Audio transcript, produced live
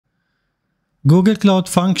Google Cloud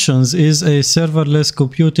Functions is a serverless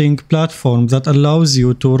computing platform that allows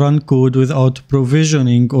you to run code without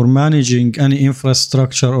provisioning or managing any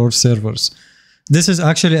infrastructure or servers. This is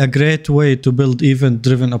actually a great way to build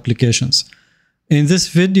event-driven applications. In this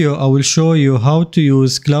video, I will show you how to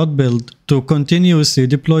use Cloud Build to continuously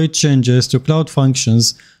deploy changes to Cloud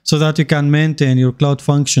Functions so that you can maintain your Cloud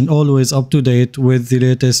Function always up to date with the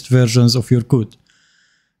latest versions of your code.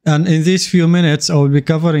 And in these few minutes, I will be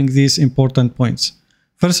covering these important points.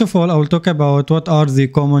 First of all, I will talk about what are the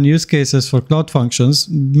common use cases for Cloud Functions.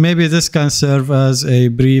 Maybe this can serve as a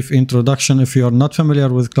brief introduction if you are not familiar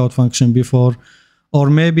with Cloud Function before, or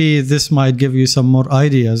maybe this might give you some more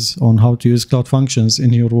ideas on how to use Cloud Functions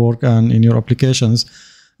in your work and in your applications.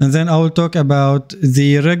 And then I will talk about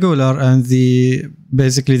the regular and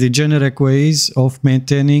basically the generic ways of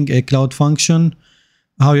maintaining a Cloud Function,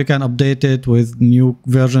 how you can update it with new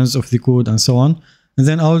versions of the code and so on. And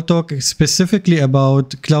then I will talk specifically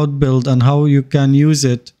about Cloud Build and how you can use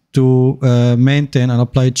it to maintain and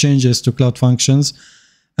apply changes to Cloud Functions.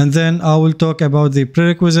 And then I will talk about the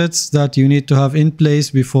prerequisites that you need to have in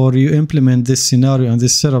place before you implement this scenario and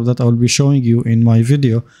this setup that I will be showing you in my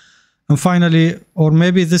video. And finally, or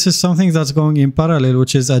maybe this is something that's going in parallel,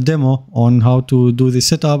 which is a demo on how to do the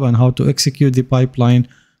setup and how to execute the pipeline,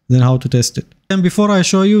 then how to test it. And before I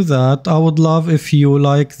show you that, I would love if you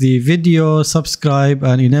like the video, subscribe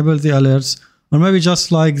and enable the alerts, or maybe just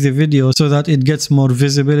like the video so that it gets more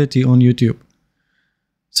visibility on YouTube.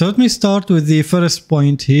 So let me start with the first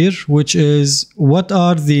point here, which is what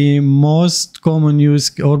are the most common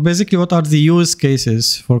what are the use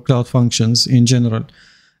cases for Cloud Functions in general.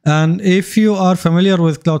 And if you are familiar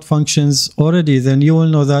with Cloud Functions already, then you will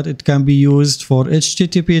know that it can be used for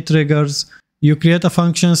HTTP triggers. You create a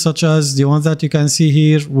function such as the one that you can see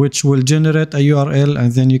here, which will generate a URL,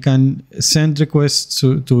 and then you can send requests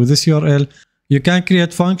to this URL. You can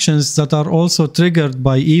create functions that are also triggered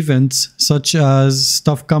by events, such as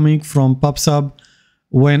stuff coming from PubSub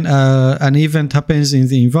when an event happens in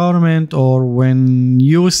the environment, or when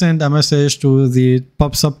you send a message to the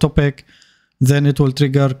PubSub topic, then it will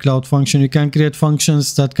trigger Cloud Function. You can create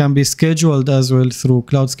functions that can be scheduled as well through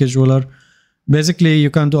Cloud Scheduler. Basically,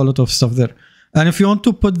 you can do a lot of stuff there. And if you want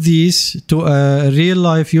to put these to real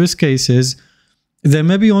life use cases, then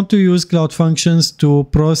maybe you want to use Cloud Functions to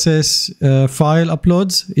process file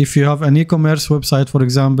uploads. If you have an e-commerce website, for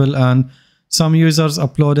example, and some users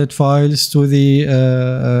uploaded files to the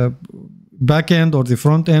backend or the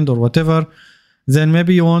front end or whatever, then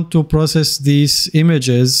maybe you want to process these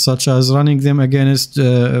images, such as running them against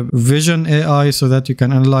Vision AI so that you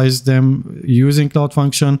can analyze them using Cloud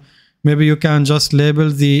Function. Maybe you can just label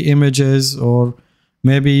the images, or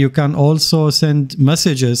maybe you can also send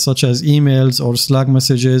messages such as emails or Slack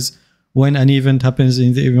messages when an event happens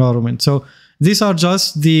in the environment. So these are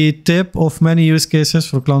just the tip of many use cases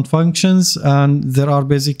for Cloud Functions, and there are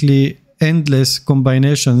basically endless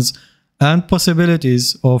combinations and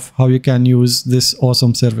possibilities of how you can use this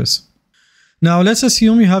awesome service. Now let's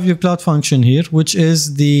assume you have your Cloud Function here, which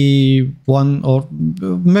is the one, or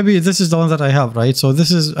maybe this is the one that I have, right? So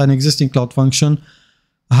this is an existing Cloud Function.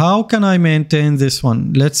 How can I maintain this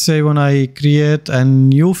one? Let's say when I create a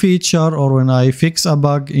new feature or when I fix a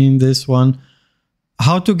bug in this one,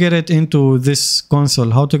 how to get it into this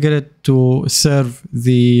console, how to get it to serve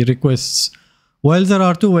the requests? Well, there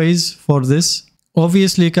are two ways for this.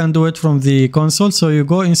 Obviously, you can do it from the console. So you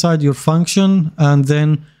go inside your function and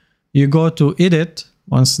then you go to edit.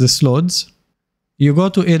 Once this loads, you go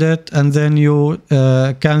to edit, and then you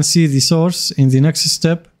can see the source in the next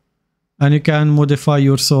step, and you can modify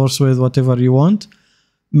your source with whatever you want.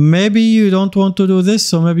 Maybe you don't want to do this,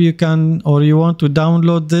 so maybe you can, or you want to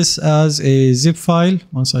download this as a zip file.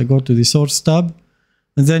 Once I go to the source tab,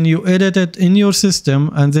 and then you edit it in your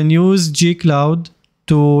system, and then use gcloud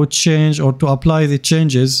to change or to apply the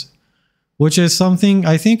changes, which is something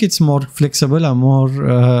I think it's more flexible and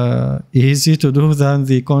more easy to do than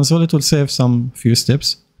the console. It will save some few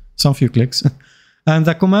steps, some few clicks. And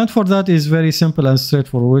the command for that is very simple and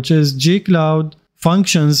straightforward, which is gcloud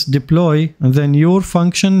functions deploy, and then your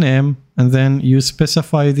function name, and then you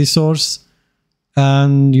specify the source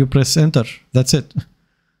and you press enter. That's it.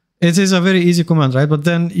 It is a very easy command, right? But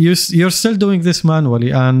then you're still doing this manually,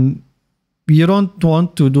 and you don't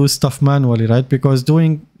want to do stuff manually, right? Because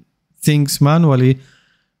doing things manually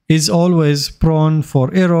is always prone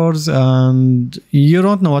for errors, and you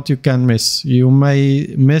don't know what you can miss. You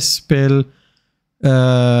may misspell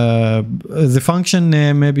the function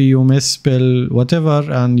name, maybe you misspell whatever,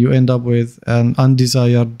 and you end up with an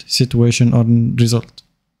undesired situation or result.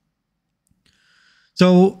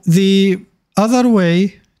 So the other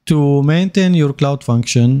way to maintain your cloud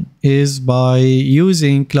function is by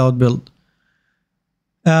using cloud build.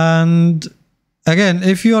 And again,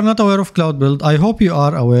 if you are not aware of cloud build, I hope you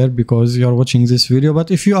are aware because you are watching this video.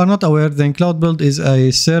 But if you are not aware, then cloud build is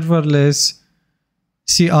a serverless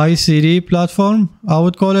CI/CD platform. I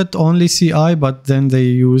would call it only CI, but then they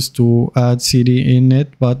used to add CD in it.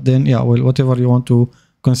 But then, yeah, well, whatever you want to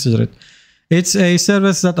consider it. It's a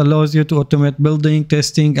service that allows you to automate building,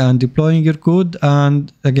 testing, and deploying your code.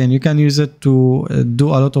 And again, you can use it to do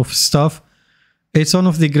a lot of stuff. It's one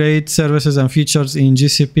of the great services and features in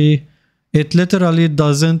GCP. It literally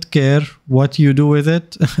doesn't care what you do with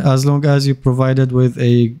it as long as you provide it with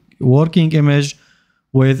a working image,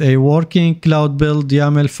 with a working cloud build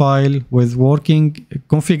YAML file, with working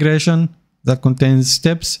configuration that contains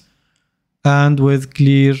steps, and with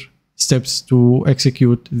clear steps to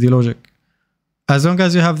execute the logic. As long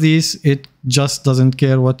as you have these, it just doesn't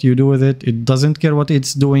care what you do with it. It doesn't care what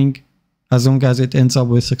it's doing as long as it ends up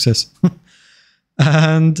with success.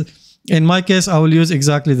 And in my case, I will use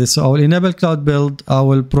exactly this. So I will enable cloud build. I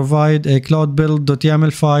will provide a cloud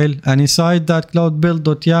build.yaml file. And inside that cloud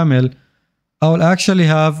build.yaml, I will actually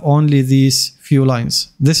have only these few lines.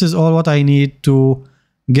 This is all what I need to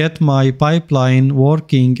get my pipeline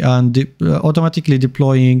working and automatically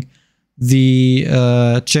deploying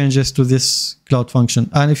the changes to this cloud function.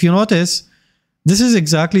 And if you notice, this is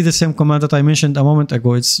exactly the same command that I mentioned a moment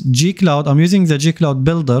ago. It's gcloud. I'm using the gcloud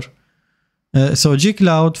builder. So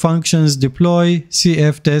gcloud functions deploy,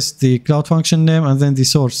 cf test, the cloud function name, and then the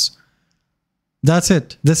source. That's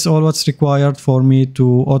it. That's all what's required for me to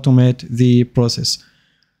automate the process.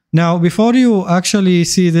 Now, before you actually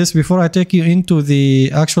see this, before I take you into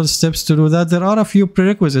the actual steps to do that, there are a few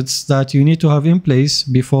prerequisites that you need to have in place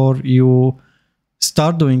before you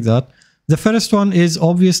start doing that. The first one is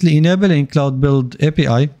obviously enabling Cloud Build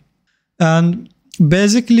API. And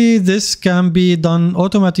basically, this can be done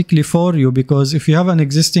automatically for you because if you have an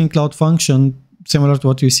existing cloud function, similar to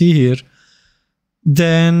what you see here,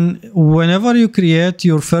 then whenever you create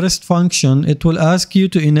your first function, it will ask you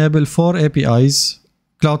to enable 4 APIs.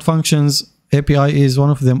 Cloud Functions API is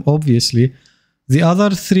one of them, obviously. The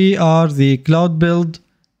other 3 are the Cloud Build,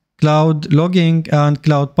 Cloud Logging, and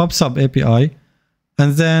Cloud PubSub API.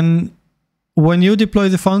 And then when you deploy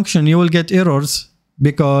the function, you will get errors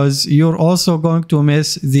because you're also going to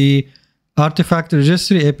miss the Artifact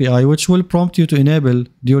Registry API, which will prompt you to enable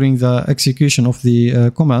during the execution of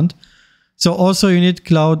the command. So also you need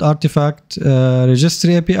Cloud Artifact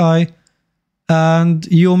Registry API. And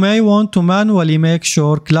you may want to manually make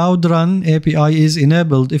sure Cloud Run API is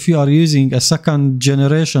enabled if you are using a second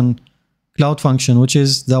generation Cloud Function, which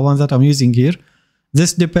is the one that I'm using here.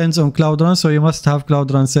 This depends on Cloud Run, so you must have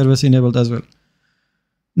Cloud Run service enabled as well.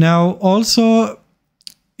 Now, also,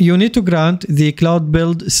 you need to grant the Cloud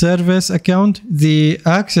Build service account the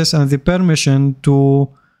access and the permission to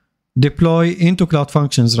deploy into Cloud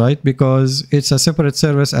Functions, right? Because it's a separate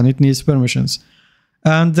service and it needs permissions.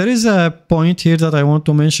 And there is a point here that I want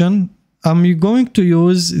to mention. I'm going to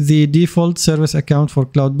use the default service account for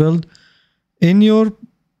Cloud Build. In your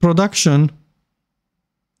production,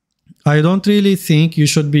 I don't really think you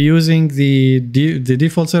should be using the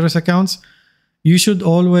default service accounts. You should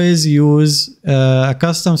always use a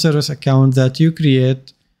custom service account that you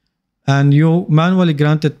create and you manually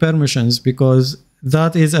granted permissions because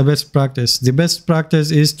that is a best practice. The best practice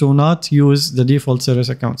is to not use the default service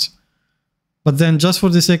accounts. But then just for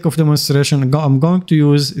the sake of demonstration, I'm going to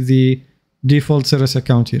use the default service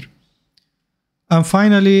account here. And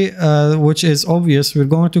finally, which is obvious, we're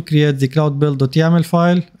going to create the cloudbuild.yaml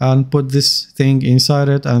file and put this thing inside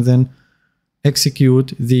it and then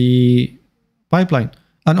execute the pipeline.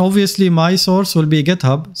 And obviously my source will be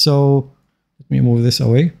GitHub. So let me move this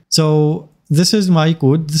away. So this is my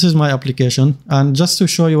code. This is my application. And just to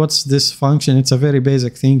show you what's this function, it's a very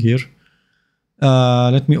basic thing here.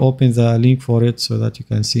 Let me open the link for it so that you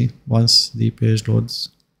can see once the page loads.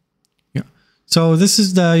 Yeah. So this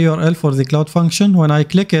is the URL for the cloud function. When I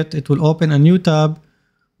click it, it will open a new tab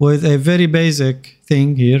with a very basic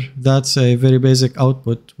thing here. That's a very basic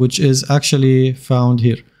output, which is actually found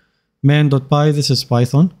here. Main.py, this is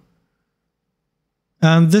Python.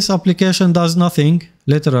 And this application does nothing,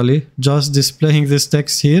 literally, just displaying this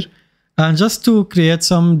text here. And just to create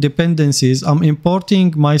some dependencies, I'm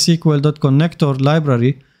importing MySQL.connector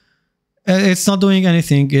library. It's not doing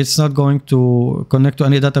anything. It's not going to connect to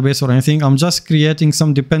any database or anything. I'm just creating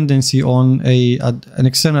some dependency on an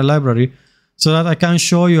external library so that I can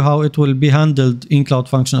show you how it will be handled in Cloud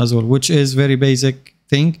Function as well, which is very basic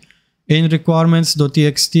thing. In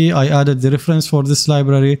requirements.txt, I added the reference for this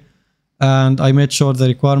library. and I made sure the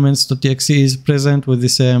requirements.txt is present with the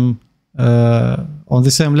same on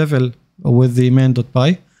the same level with the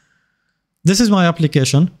main.py. This is my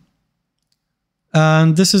application,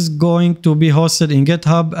 and this is going to be hosted in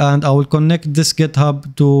GitHub, and I will connect this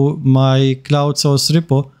GitHub to my cloud source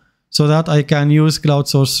repo so that I can use cloud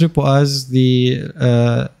source repo as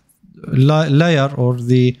the layer or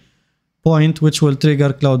the point which will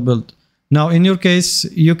trigger cloud build. Now, in your case,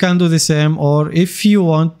 you can do the same, or if you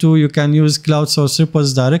want to, you can use cloud source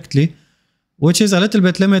repos directly, which is a little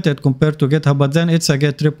bit limited compared to GitHub, but then it's a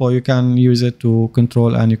Git repo. You can use it to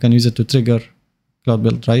control and you can use it to trigger cloud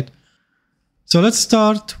build, right? So let's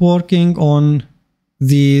start working on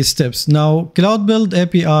the steps. Now, cloud build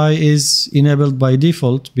API is enabled by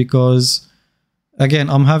default because, again,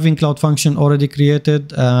 I'm having cloud function already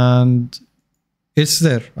created and it's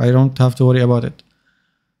there. I don't have to worry about it.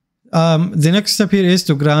 The next step here is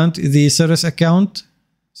to grant the service account.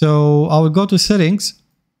 So I will go to settings,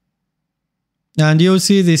 and you will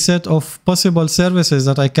see the set of possible services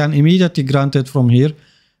that I can immediately grant it from here.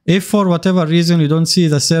 If for whatever reason you don't see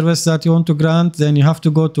the service that you want to grant, then you have to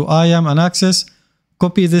go to IAM and access,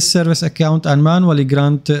 copy this service account, and manually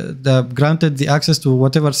granted the access to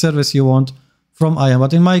whatever service you want from IAM.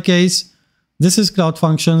 But in my case, this is Cloud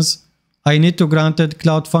Functions. I need to grant it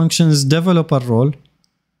Cloud Functions developer role,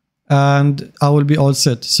 and I will be all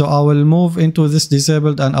set. So I will move into this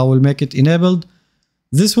disabled and I will make it enabled.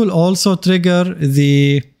 This will also trigger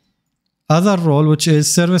the other role, which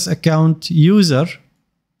is service account user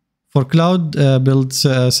for cloud build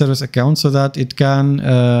service account, so that it can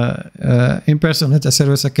impersonate a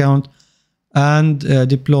service account and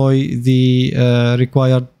deploy the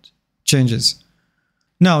required changes.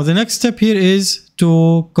 Now, the next step here is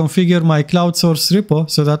to configure my cloud source repo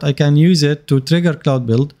so that I can use it to trigger cloud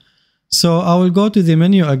build. So I will go to the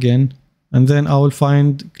menu again, and then I will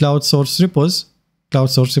find cloud source repos, cloud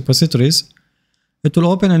source repositories. It will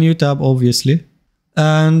open a new tab, obviously,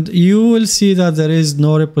 and you will see that there is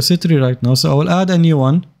no repository right now. So I will add a new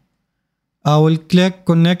one. I will click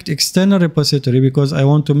connect external repository because I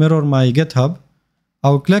want to mirror my GitHub. I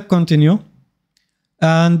will click continue.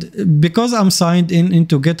 And because I'm signed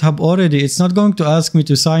into GitHub already, it's not going to ask me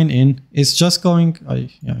to sign in. It's just going, I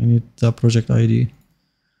need the project ID.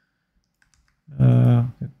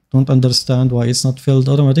 Don't understand why it's not filled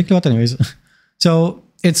automatically, but anyways. So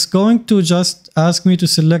it's going to just ask me to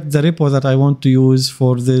select the repo that I want to use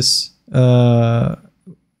for this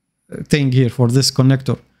thing here, for this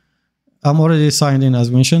connector. I'm already signed in as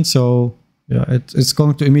mentioned, so yeah, it's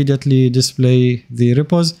going to immediately display the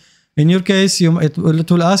repos. In your case, it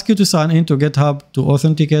will ask you to sign into GitHub to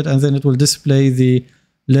authenticate, and then it will display the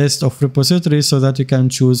list of repositories so that you can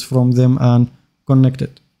choose from them and connect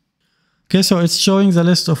it. Okay, so it's showing the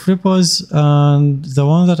list of repos, and the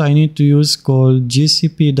one that I need to use called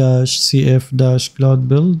GCP-CF-cloud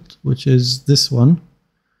build, which is this one.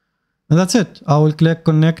 And that's it. I will click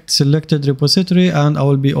connect selected repository, and I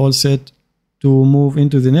will be all set to move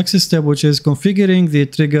into the next step, which is configuring the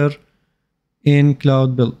trigger in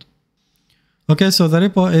cloud build. Okay, so the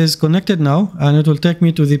repo is connected now, and it will take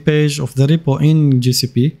me to the page of the repo in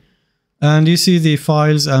GCP. And you see the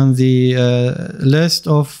files and the list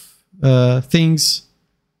of things,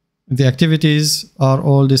 the activities are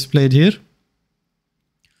all displayed here.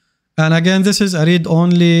 And again, this is a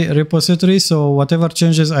read-only repository, so whatever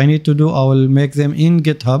changes I need to do, I will make them in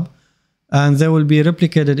GitHub, and they will be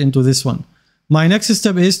replicated into this one. My next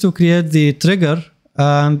step is to create the trigger,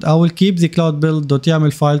 and I will keep the cloud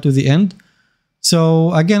build.yaml file to the end.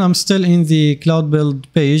 So again, I'm still in the cloud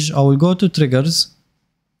build page. I will go to triggers,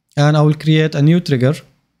 and I will create a new trigger.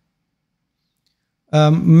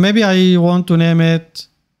 Maybe I want to name it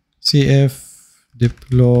CF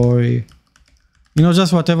deploy,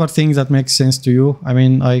 just whatever thing that makes sense to you. I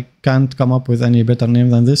mean, I can't come up with any better name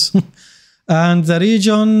than this. And the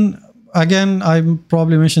region, again, I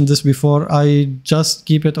probably mentioned this before, I just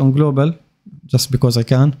keep it on global just because I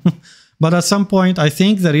can. But at some point, I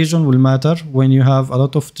think the region will matter when you have a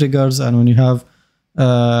lot of triggers and when you have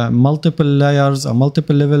multiple layers or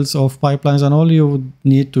multiple levels of pipelines and all, you would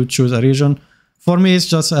need to choose a region. For me, it's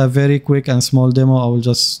just a very quick and small demo. I will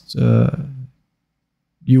just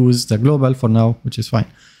use the global for now, which is fine.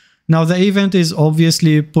 Now, the event is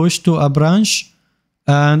obviously pushed to a branch,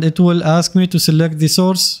 and it will ask me to select the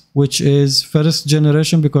source, which is first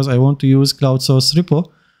generation, because I want to use cloud source repo,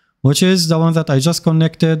 which is the one that I just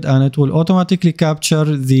connected, and it will automatically capture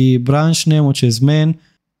the branch name, which is main.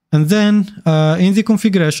 And then in the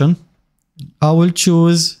configuration, I will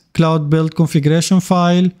choose cloud build configuration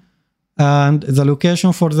file, and the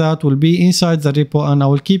location for that will be inside the repo, and I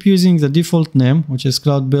will keep using the default name, which is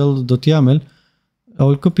cloudbuild.yaml. I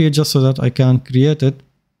will copy it just so that I can create it.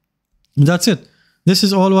 That's it. This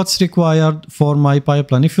is all what's required for my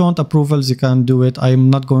pipeline. If you want approvals, you can do it. I'm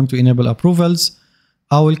not going to enable approvals.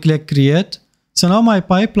 I will click create. So now my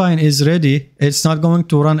pipeline is ready. It's not going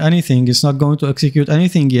to run anything. It's not going to execute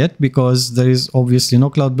anything yet because there is obviously no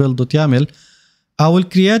cloudbuild.yaml. I will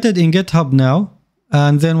create it in GitHub now.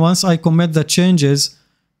 And then once I commit the changes,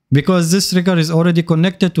 because this trigger is already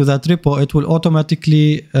connected to that repo, it will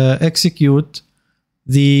automatically execute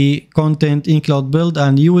the content in Cloud Build,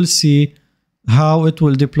 and you will see how it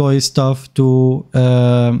will deploy stuff to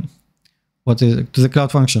to the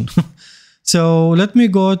Cloud Function. So let me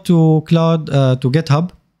go to to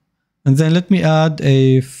GitHub, and then let me add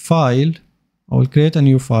a file. I will create a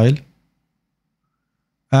new file,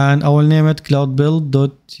 and I will name it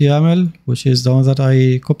cloudbuild.yaml, which is the one that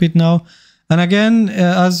I copied now. And again,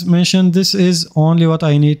 as mentioned, this is only what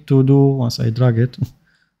I need to do once I drag it.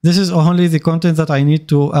 This is only the content that I need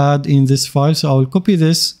to add in this file. So I will copy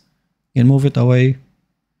this and move it away.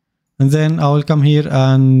 And then I will come here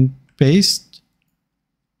and paste.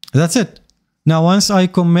 That's it. Now, once I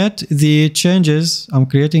commit the changes, I'm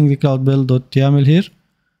creating the cloudbuild.yaml here.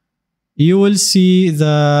 You will see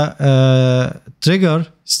the trigger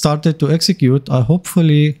started to execute.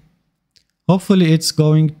 Hopefully it's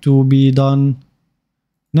going to be done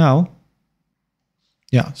now.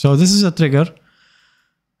 Yeah, so this is a trigger.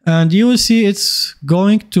 And you will see it's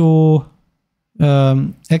going to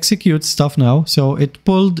execute stuff now. So it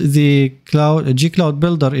pulled the gcloud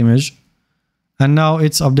builder image, and now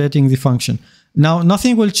it's updating the function. Now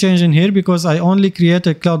nothing will change in here because I only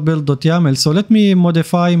created cloudbuild.yaml. So let me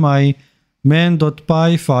modify my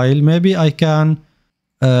main.py file. Maybe I can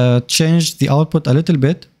change the output a little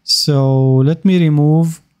bit. So let me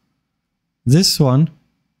remove this one.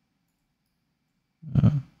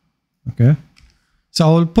 Okay. So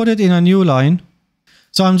I will put it in a new line.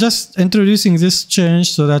 So I'm just introducing this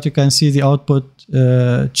change so that you can see the output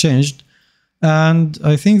changed. And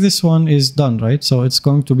I think this one is done, right? So it's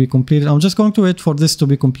going to be completed. I'm just going to wait for this to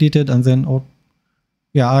be completed, and then,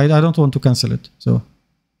 yeah, I don't want to cancel it. So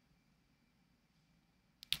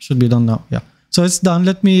should be done now. Yeah. So it's done.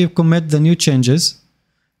 Let me commit the new changes.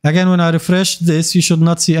 Again, when I refresh this, you should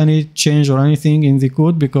not see any change or anything in the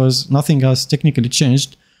code because nothing has technically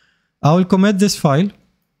changed. I will commit this file,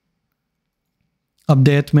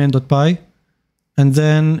 update main.py, and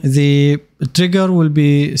then the trigger will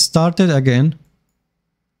be started again.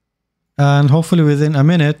 And hopefully within a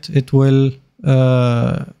minute, it will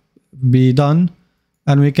be done,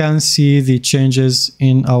 and we can see the changes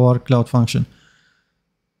in our Cloud Function.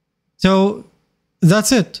 So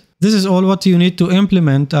that's it. This is all what you need to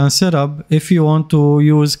implement and set up if you want to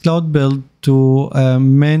use Cloud Build to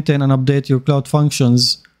maintain and update your Cloud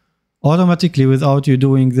Functions automatically without you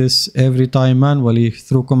doing this every time manually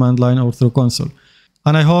through command line or through console.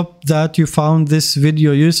 And I hope that you found this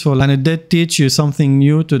video useful and it did teach you something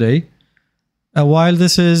new today. While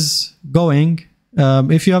this is going,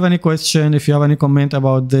 if you have any question, if you have any comment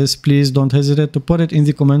about this, please don't hesitate to put it in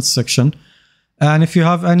the comments section. And if you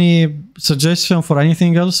have any suggestion for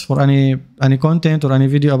anything else, for any content or any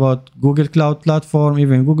video about Google Cloud Platform,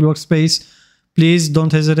 even Google Workspace, please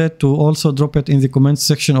don't hesitate to also drop it in the comments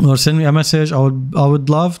section or send me a message. I would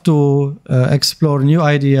love to explore new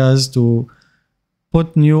ideas, to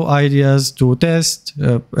put new ideas to test,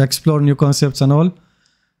 explore new concepts and all.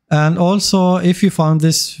 And also, if you found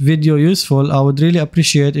this video useful, I would really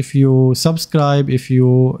appreciate if you subscribe, if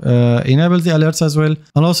you enable the alerts as well,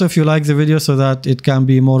 and also if you like the video so that it can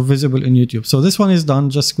be more visible in YouTube. So this one is done.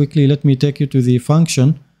 Just quickly, let me take you to the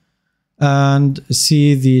function and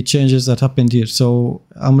see the changes that happened here. So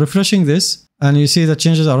I'm refreshing this, and you see the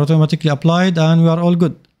changes are automatically applied, and we are all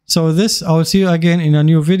good. So I will see you again in a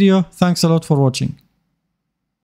new video. Thanks a lot for watching.